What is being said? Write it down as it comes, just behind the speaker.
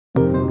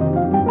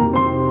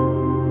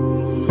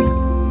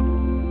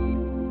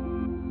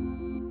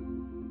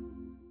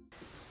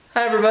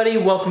Hi everybody,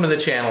 welcome to the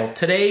channel.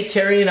 Today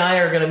Terry and I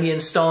are going to be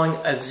installing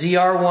a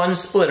ZR1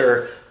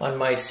 splitter on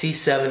my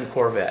C7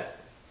 Corvette.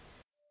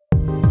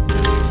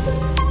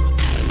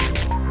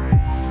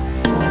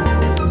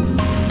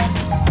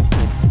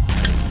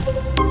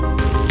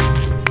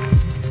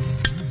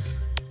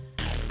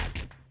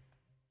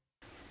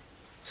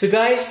 So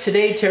guys,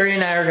 today Terry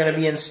and I are going to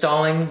be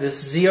installing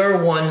this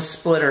ZR1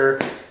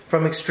 splitter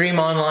from Extreme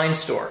Online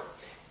Store.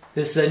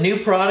 This is a new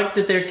product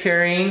that they're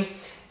carrying.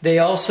 They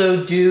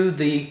also do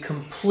the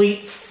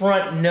complete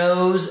front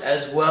nose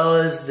as well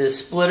as the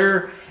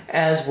splitter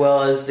as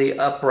well as the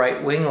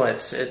upright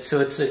winglets. So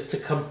it's a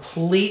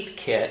complete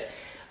kit.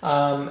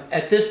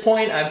 At this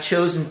point I've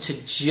chosen to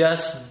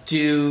just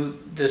do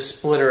the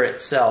splitter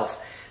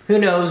itself. Who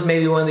knows,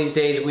 maybe one of these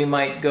days we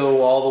might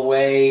go all the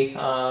way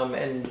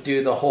and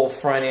do the whole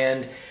front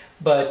end,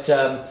 but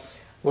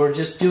we're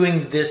just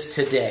doing this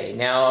today.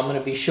 Now I'm going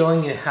to be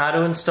showing you how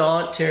to install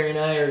it. Terry and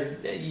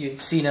I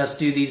you've seen us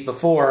do these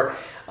before.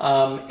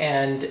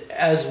 And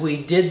as we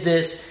did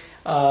this,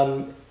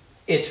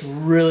 it's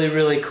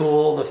really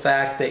cool, the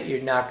fact that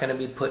you're not going to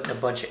be putting a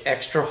bunch of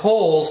extra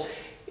holes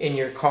in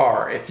your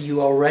car. If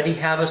you already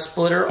have a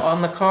splitter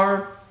on the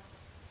car,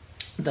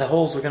 the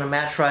holes are going to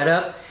match right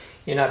up.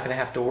 You're not going to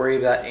have to worry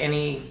about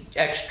any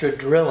extra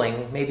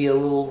drilling, maybe a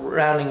little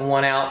rounding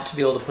one out to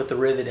be able to put the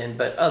rivet in,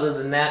 but other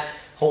than that,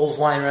 holes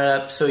line right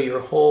up, so your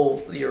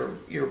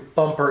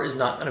bumper is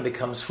not going to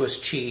become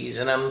Swiss cheese,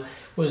 and I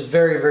was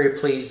very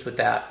pleased with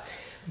that.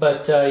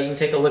 But you can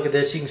take a look at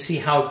this. You can see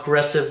how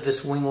aggressive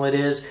this winglet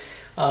is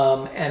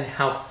and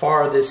how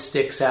far this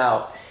sticks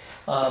out.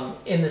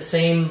 In the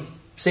same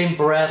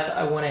breath,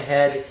 I went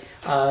ahead,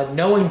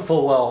 knowing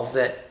full well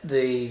that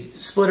the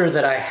splitter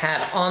that I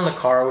had on the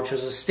car, which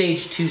was a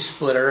stage 2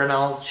 splitter, and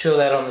I'll show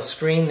that on the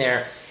screen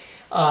there,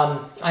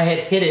 I had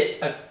hit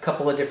it a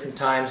couple of different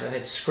times and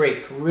it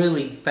scraped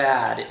really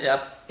bad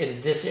up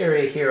in this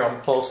area here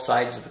on both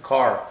sides of the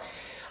car.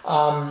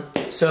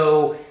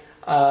 So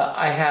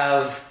I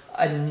have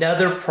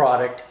another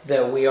product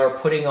that we are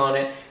putting on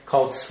it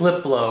called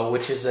Slip Blow,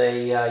 which is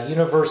a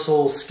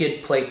universal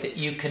skid plate that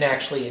you can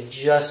actually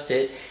adjust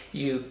it.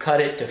 You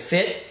cut it to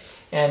fit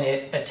and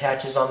it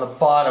attaches on the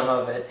bottom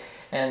of it.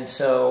 And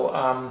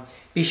so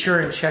be sure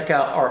and check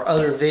out our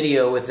other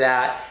video with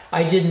that.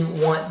 I didn't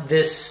want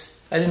this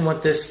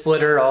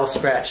splitter all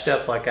scratched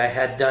up like I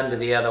had done to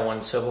the other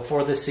one. So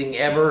before this thing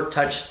ever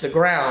touched the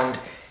ground,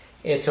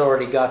 it's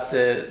already got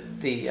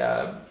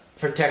the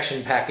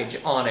protection package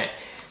on it.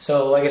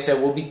 So like I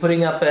said, we'll be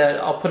putting up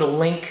I'll put a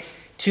link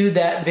to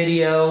that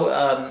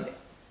video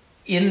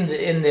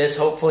in this.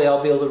 Hopefully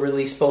I'll be able to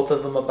release both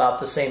of them about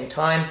the same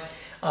time.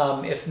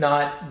 If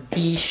not,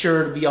 be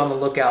sure to be on the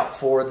lookout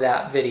for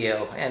that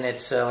video. And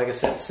it's, like I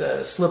said, it's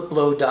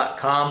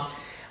slipblow.com.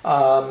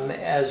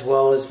 As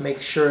well as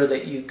make sure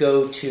that you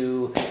go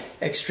to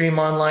Extreme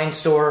Online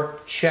Store,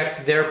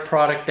 check their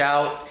product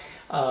out.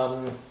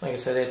 Like I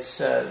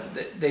said,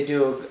 they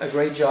do a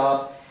great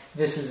job.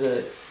 This is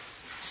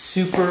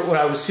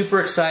I was super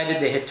excited.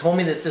 They had told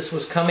me that this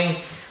was coming.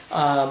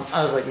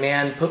 I was like,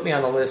 man, put me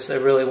on the list. I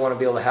really want to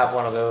be able to have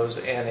one of those.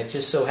 And it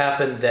just so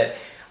happened that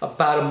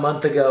about a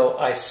month ago,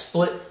 I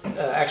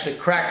actually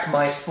cracked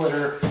my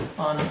splitter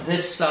on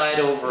this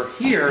side over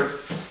here.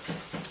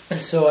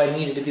 And so I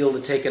needed to be able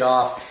to take it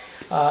off.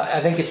 I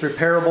think it's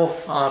repairable.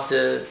 I'll have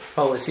to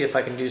probably see if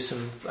I can do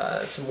some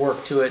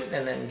work to it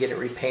and then get it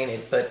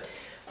repainted. But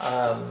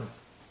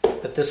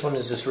this one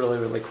is just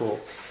really cool.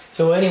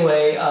 So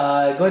anyway, go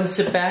ahead and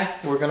sit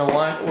back. We're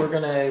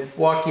gonna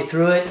walk you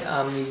through it.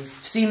 You've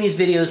seen these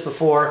videos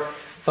before,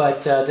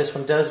 but this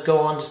one does go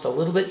on just a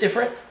little bit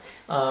different.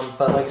 But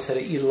like I said,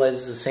 it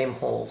utilizes the same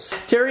holes.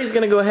 Terry's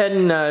going to go ahead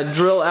and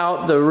drill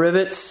out the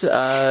rivets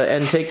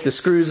and take the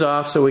screws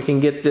off so we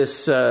can get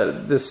this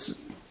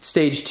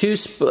stage 2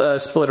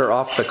 splitter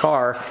off the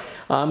car.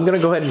 I'm going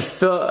to go ahead and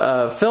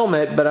film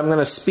it, but I'm going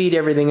to speed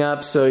everything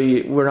up so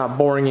we're not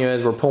boring you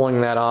as we're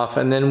pulling that off,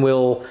 and then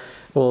we'll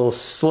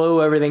slow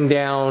everything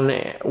down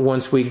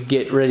once we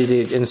get ready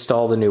to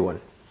install the new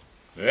one.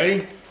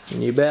 Ready?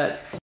 You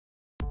bet.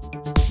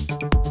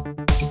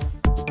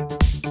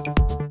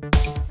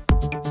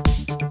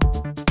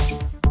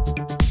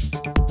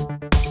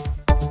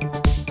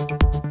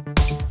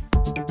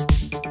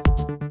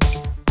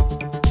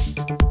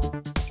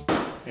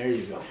 There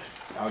you go.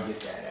 I'll get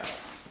that out.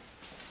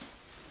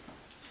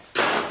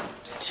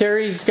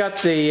 Terry's got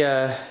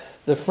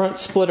the front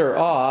splitter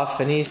off,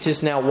 and he's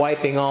just now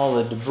wiping all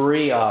the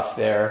debris off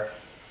there.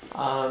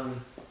 So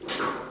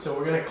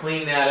we're going to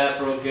clean that up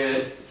real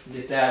good,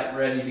 get that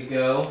ready to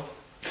go.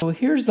 So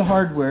here's the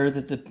hardware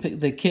that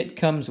the kit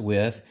comes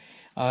with.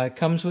 It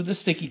comes with the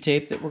sticky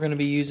tape that we're going to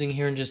be using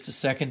here in just a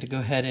second to go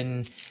ahead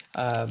and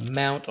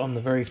mount on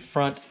the very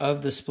front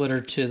of the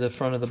splitter to the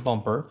front of the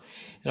bumper.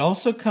 It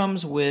also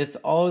comes with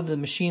all of the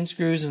machine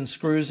screws and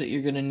screws that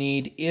you're going to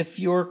need if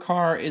your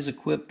car is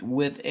equipped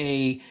with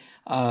a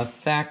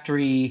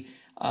factory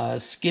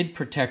skid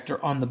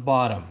protector on the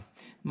bottom.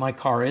 My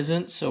car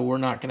isn't, so we're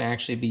not going to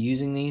actually be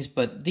using these,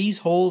 but these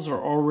holes are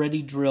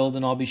already drilled,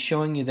 and I'll be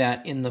showing you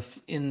that in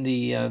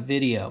the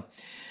video.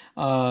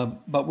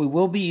 But we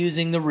will be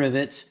using the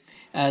rivets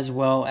as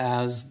well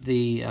as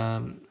the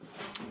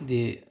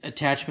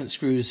attachment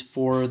screws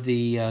for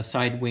the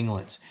side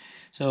winglets.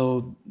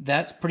 So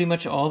that's pretty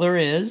much all there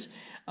is.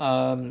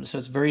 So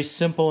it's very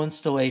simple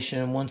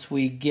installation. Once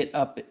we get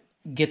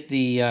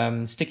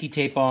the sticky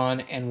tape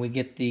on and we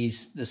get the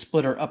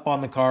splitter up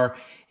on the car,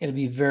 it'll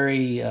be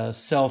very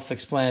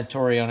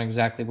self-explanatory on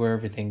exactly where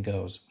everything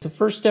goes. The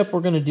first step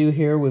we're going to do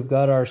here, we've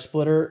got our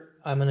splitter.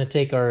 I'm going to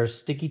take our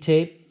sticky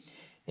tape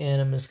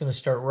and I'm just going to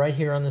start right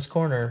here on this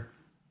corner.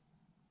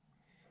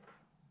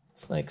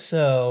 Just like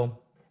so.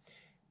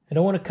 I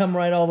don't want to come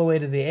right all the way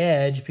to the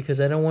edge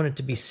because I don't want it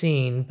to be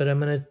seen, but I'm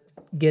going to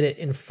get it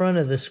in front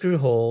of the screw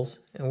holes,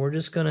 and we're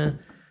just going to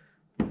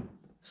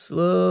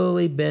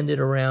slowly bend it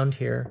around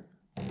here.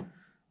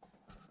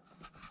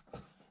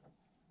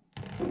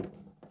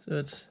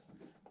 So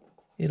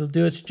it'll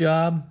do its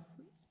job,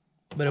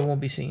 but it won't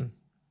be seen.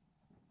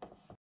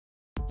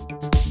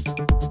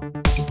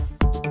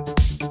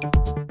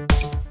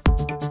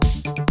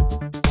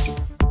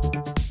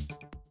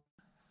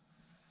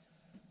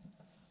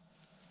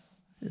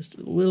 Just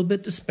a little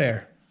bit to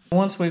spare.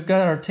 Once we've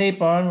got our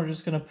tape on, we're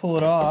just going to pull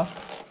it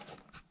off.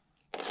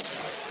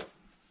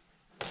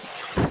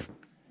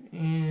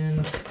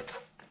 And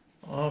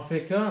off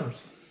it comes.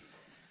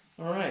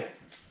 All right,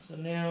 so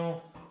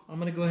now I'm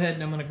going to go ahead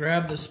and I'm going to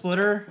grab the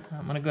splitter.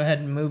 I'm going to go ahead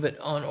and move it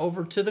on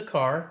over to the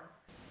car.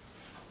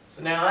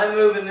 So now I'm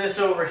moving this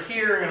over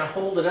here. I'm going to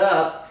hold it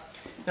up.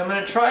 Now I'm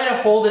going to try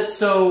to hold it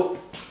so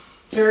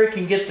Terry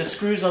can get the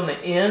screws on the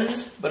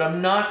ends, but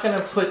I'm not going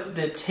to put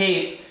the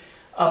tape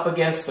up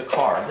against the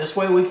car. This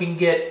way we can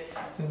get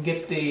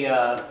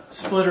the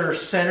splitter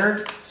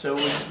centered, so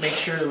we make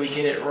sure that we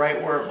get it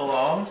right where it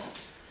belongs.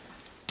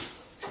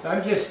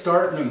 I'm just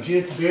starting them,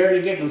 just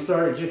barely getting them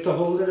started, just to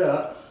hold it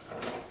up.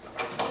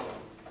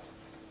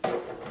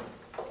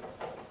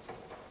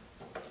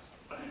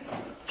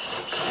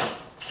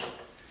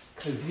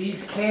 Because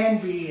these can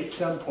be at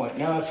some point.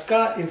 Now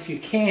Scott, if you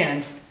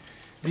can,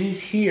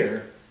 these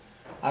here,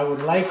 I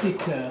would like you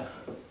to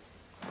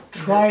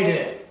try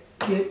to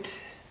get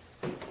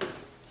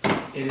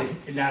it is.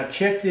 Now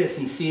check this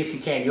and see if you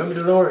can. You want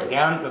me to lower it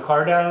down, the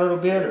car down a little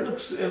bit? Or?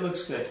 It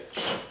looks good.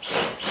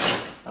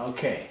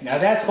 Okay, now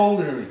that's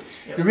holding it.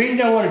 Yep. The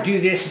reason I want to do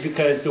this is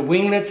because the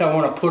winglets I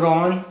want to put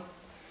on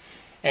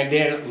and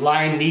then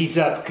line these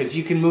up, because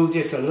you can move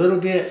this a little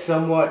bit,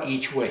 somewhat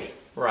each way.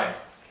 Right,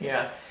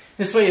 yeah.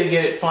 This way you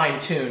get it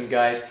fine-tuned,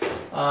 guys.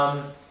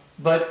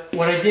 But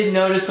what I did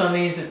notice on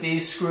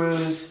these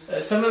screws,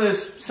 some of the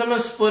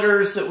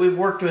splitters that we've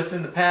worked with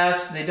in the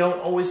past, they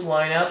don't always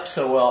line up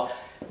so well.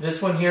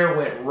 This one here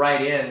went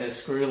right in. The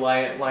screw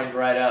lined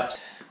right up.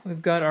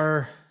 We've got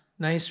our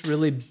nice,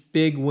 really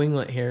big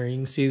winglet here. You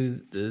can see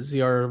the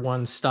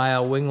ZR1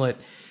 style winglet,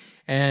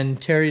 and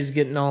Terry's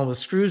getting all the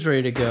screws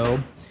ready to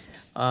go.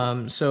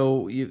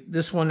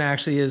 This one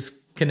actually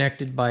is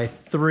connected by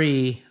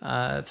three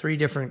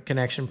different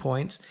connection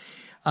points.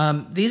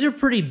 These are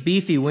pretty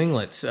beefy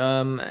winglets,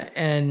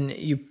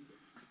 and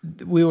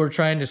we were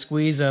trying to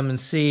squeeze them and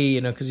see,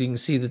 because you can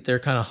see that they're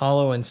kind of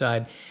hollow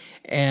inside.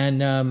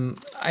 And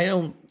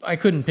I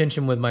couldn't pinch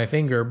them with my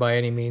finger by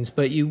any means,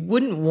 but you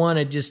wouldn't want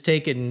to just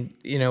take it and,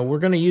 we're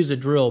going to use a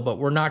drill, but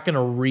we're not going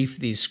to reef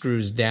these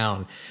screws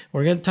down.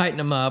 We're going to tighten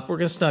them up, we're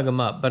going to snug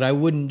them up, but I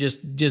wouldn't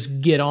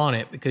just get on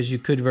it, because you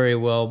could very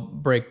well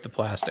break the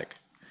plastic.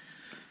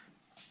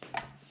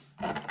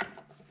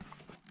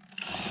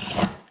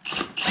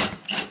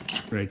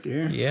 Right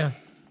there? Yeah.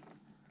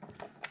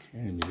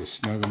 Okay, let me just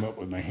snug them up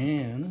with my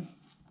hand.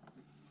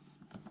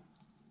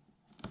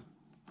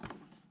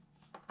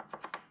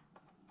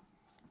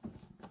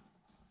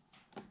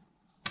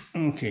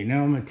 Okay,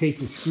 now I'm going to take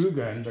the screw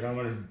gun, but I'm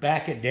going to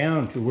back it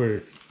down to where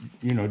it's,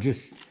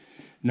 just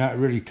not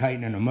really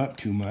tightening them up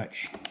too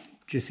much,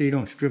 just so you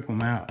don't strip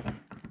them out.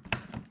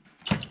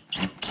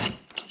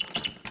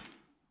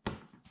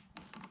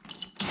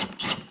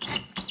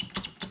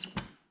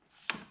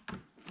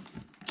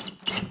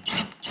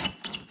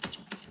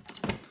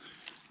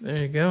 There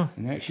you go.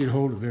 And that should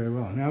hold it very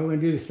well. Now we're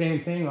going to do the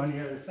same thing on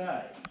the other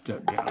side.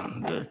 Step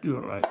down. Let's do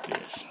it like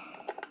this.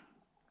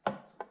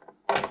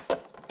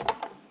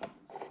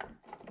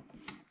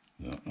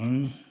 That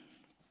one.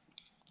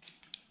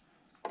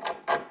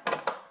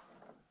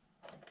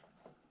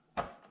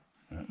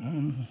 That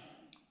one.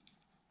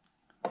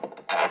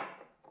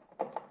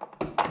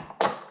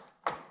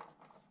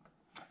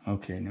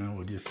 Okay, now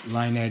we'll just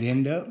line that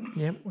end up.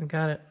 Yep, we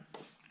got it.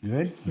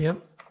 Good? Yep.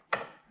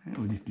 And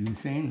we'll just do the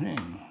same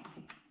thing.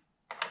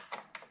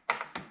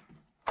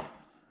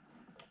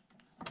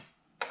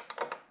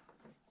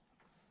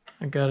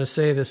 I gotta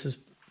say, this is,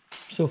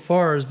 so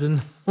far, has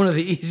been one of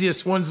the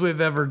easiest ones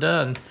we've ever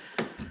done.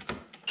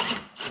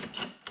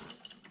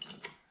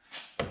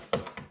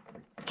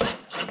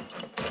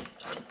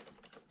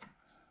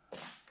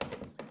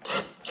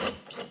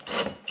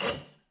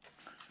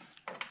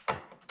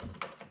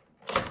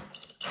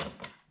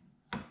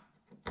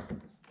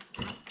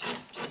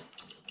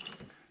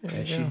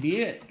 That should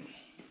be it.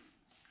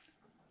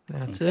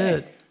 That's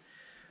it.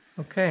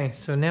 Okay,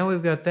 so now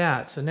we've got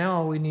that. So now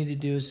all we need to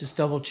do is just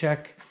double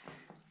check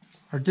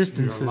our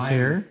distances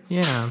here.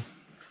 Yeah.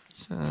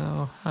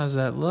 So how's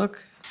that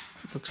look?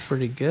 Looks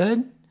pretty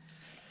good.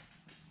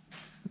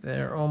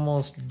 They're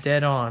almost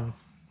dead on.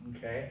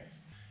 Okay.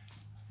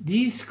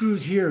 These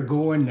screws here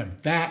go in the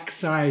back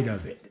side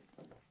of it,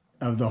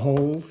 of the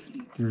holes.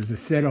 There's a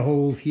set of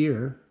holes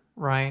here.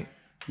 Right.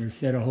 There's a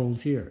set of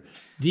holes here.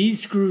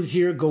 These screws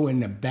here go in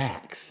the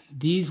backs.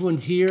 These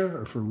ones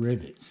here are for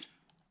rivets.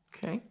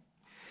 Okay.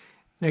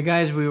 Now,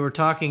 guys, we were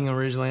talking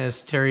originally,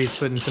 as Terry's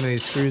putting some of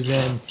these screws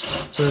in,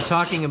 we were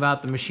talking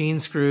about the machine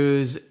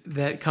screws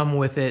that come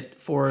with it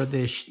for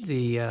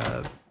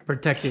the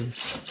protective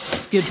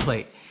skid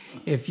plate.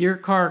 If your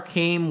car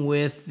came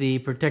with the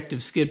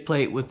protective skid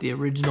plate with the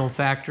original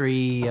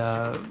factory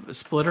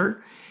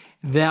splitter,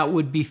 that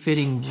would be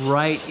fitting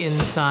right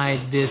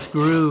inside this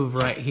groove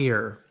right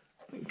here,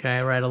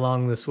 okay, right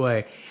along this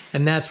way.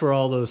 And that's where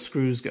all those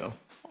screws go,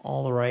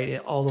 all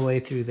the way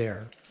through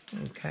there,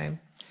 okay?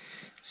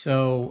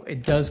 So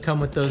it does come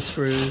with those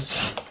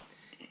screws,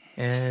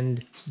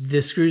 and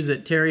the screws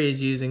that Terry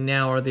is using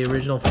now are the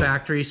original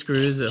factory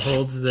screws that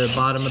holds the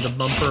bottom of the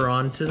bumper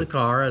onto the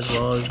car as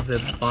well as the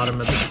bottom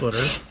of the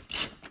splitter.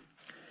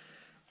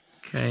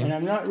 Okay. And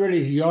I'm not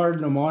really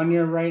yarding them on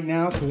there right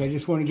now because I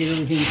just want to get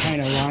everything kind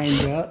of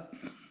lined up.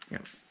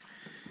 Yep.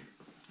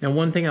 Now,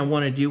 one thing I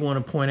want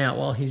to point out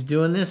while he's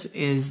doing this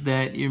is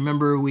that you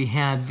remember we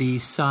had the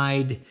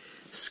side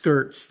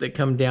skirts that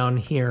come down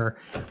here.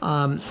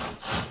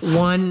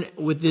 One,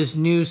 with this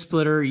new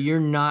splitter, you're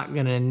not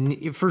gonna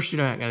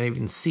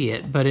even see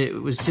it, but it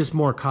was just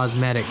more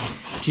cosmetic.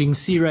 But you can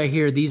see right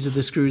here, these are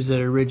the screws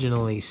that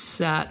originally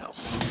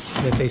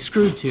that they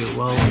screwed to.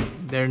 Well,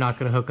 they're not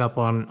gonna hook up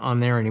on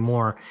there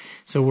anymore.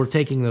 So we're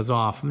taking those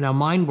off. Now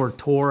mine were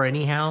tore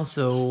anyhow,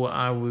 so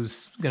I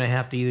was gonna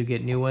have to either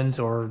get new ones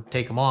or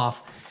take them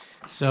off.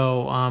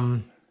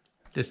 So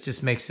this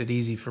just makes it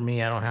easy for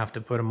me. I don't have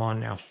to put them on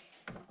now.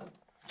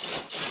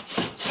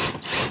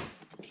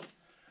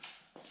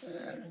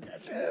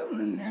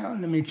 Now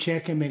let me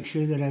check and make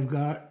sure that I've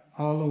got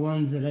all the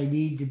ones that I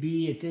need to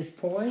be at this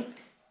point.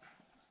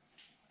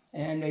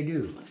 And I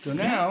do. So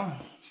now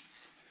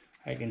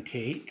I can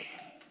take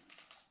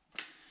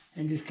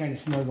and just kind of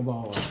snug them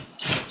all up.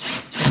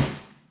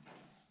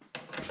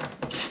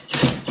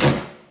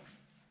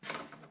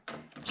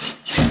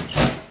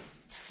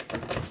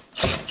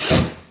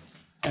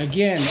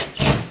 Again,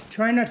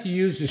 try not to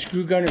use the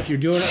screw gun if you're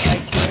doing it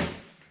like this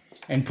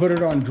and put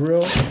it on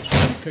drill,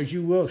 because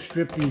you will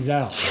strip these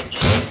out.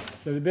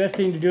 So the best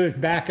thing to do is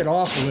back it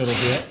off a little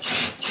bit,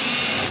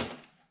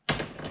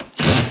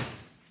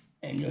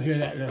 and you'll hear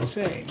that little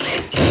thing.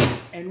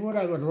 And what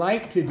I would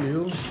like to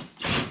do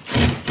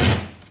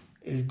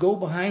is go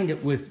behind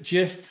it with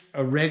just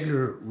a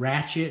regular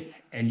ratchet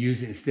and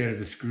use it instead of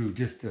the screw,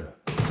 just to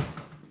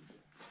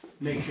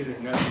make sure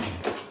that nothing...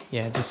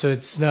 Yeah, just so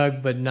it's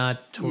snug but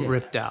not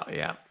ripped out.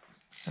 Yeah,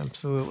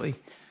 absolutely.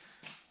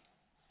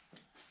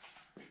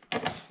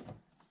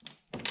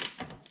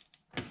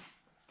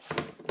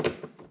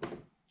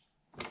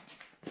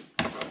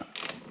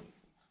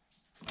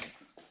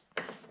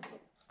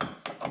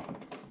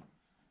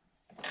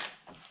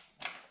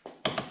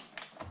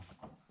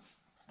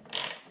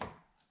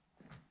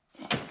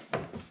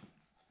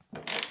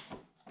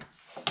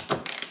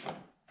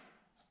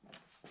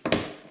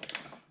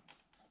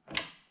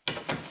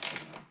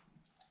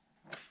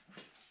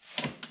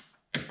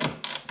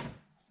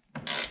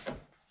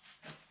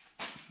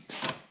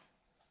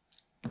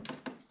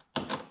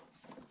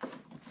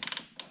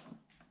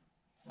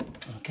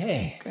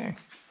 Okay.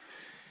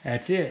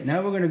 That's it.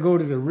 Now we're going to go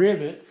to the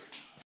rivets.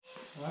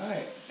 All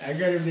right. I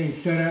got everything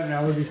set up.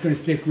 Now we're just going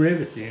to stick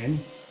rivets in.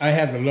 I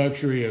have the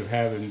luxury of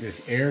having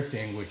this air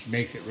thing, which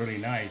makes it really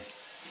nice.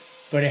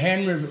 But a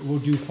hand rivet will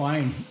do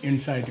fine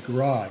inside the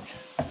garage.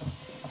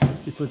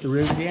 Just put the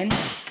rivet in.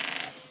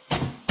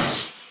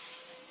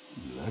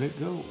 Let it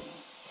go.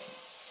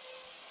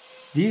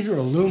 These are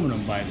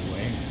aluminum, by the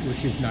way,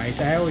 which is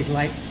nice. I always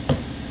like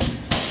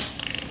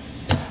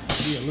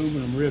the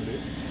aluminum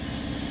rivet.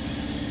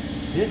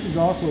 This is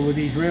also with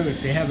these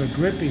rivets, they have a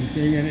gripping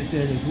thing in it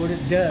that is what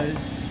it does.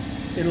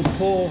 It'll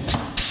pull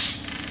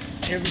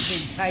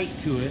everything tight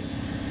to it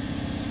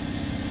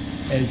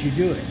as you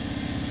do it.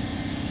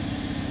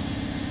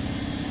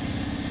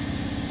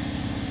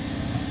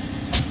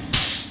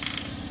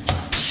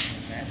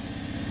 And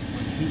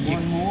that's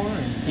one more,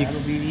 and that'll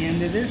be the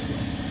end of this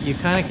one. You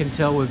kind of can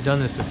tell we've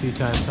done this a few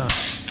times, huh?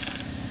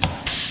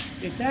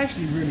 It's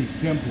actually really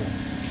simple.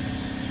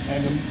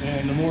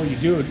 And the more you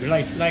do it,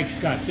 like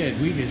Scott said,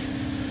 we just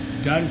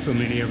done so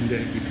many of them that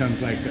it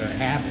becomes like a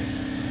habit.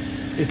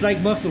 It's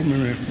like muscle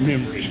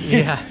memory.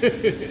 Yeah.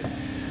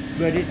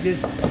 But it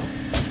just,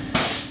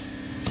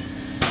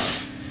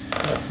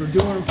 for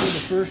doing them for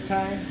the first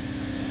time,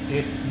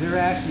 they're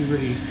actually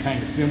really kind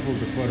of simple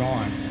to put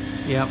on.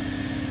 Yep.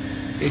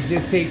 It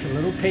just takes a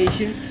little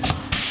patience.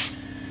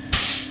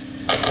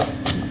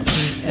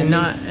 And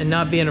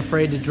not being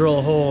afraid to drill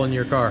a hole in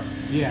your car.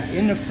 Yeah,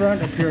 in the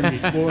front up here in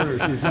these spoilers,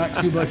 there's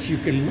not too much you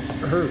can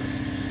hurt.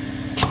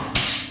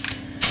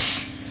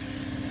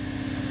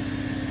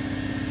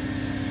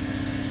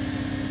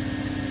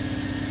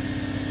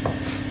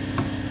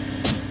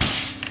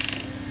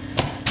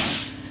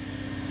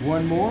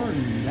 One more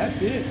and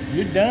that's it.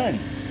 You're done.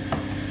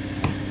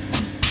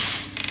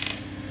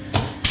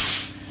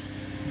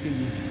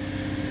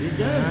 You're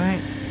done. All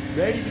right.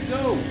 Ready to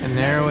go. And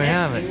there we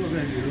have it.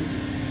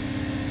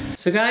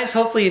 So guys,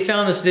 hopefully you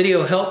found this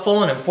video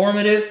helpful and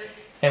informative.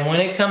 And when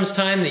it comes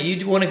time that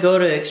you want to go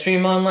to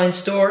Extreme Online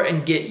Store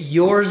and get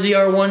your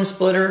ZR1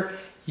 splitter,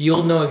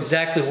 you'll know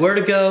exactly where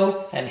to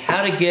go and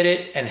how to get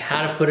it and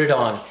how to put it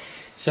on.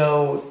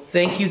 So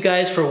thank you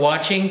guys for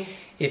watching.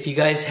 If you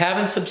guys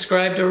haven't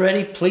subscribed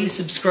already, please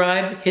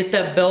subscribe. Hit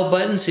that bell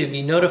button so you'll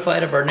be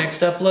notified of our next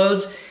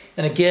uploads.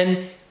 And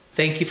again,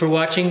 thank you for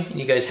watching, and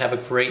you guys have a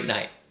great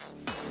night.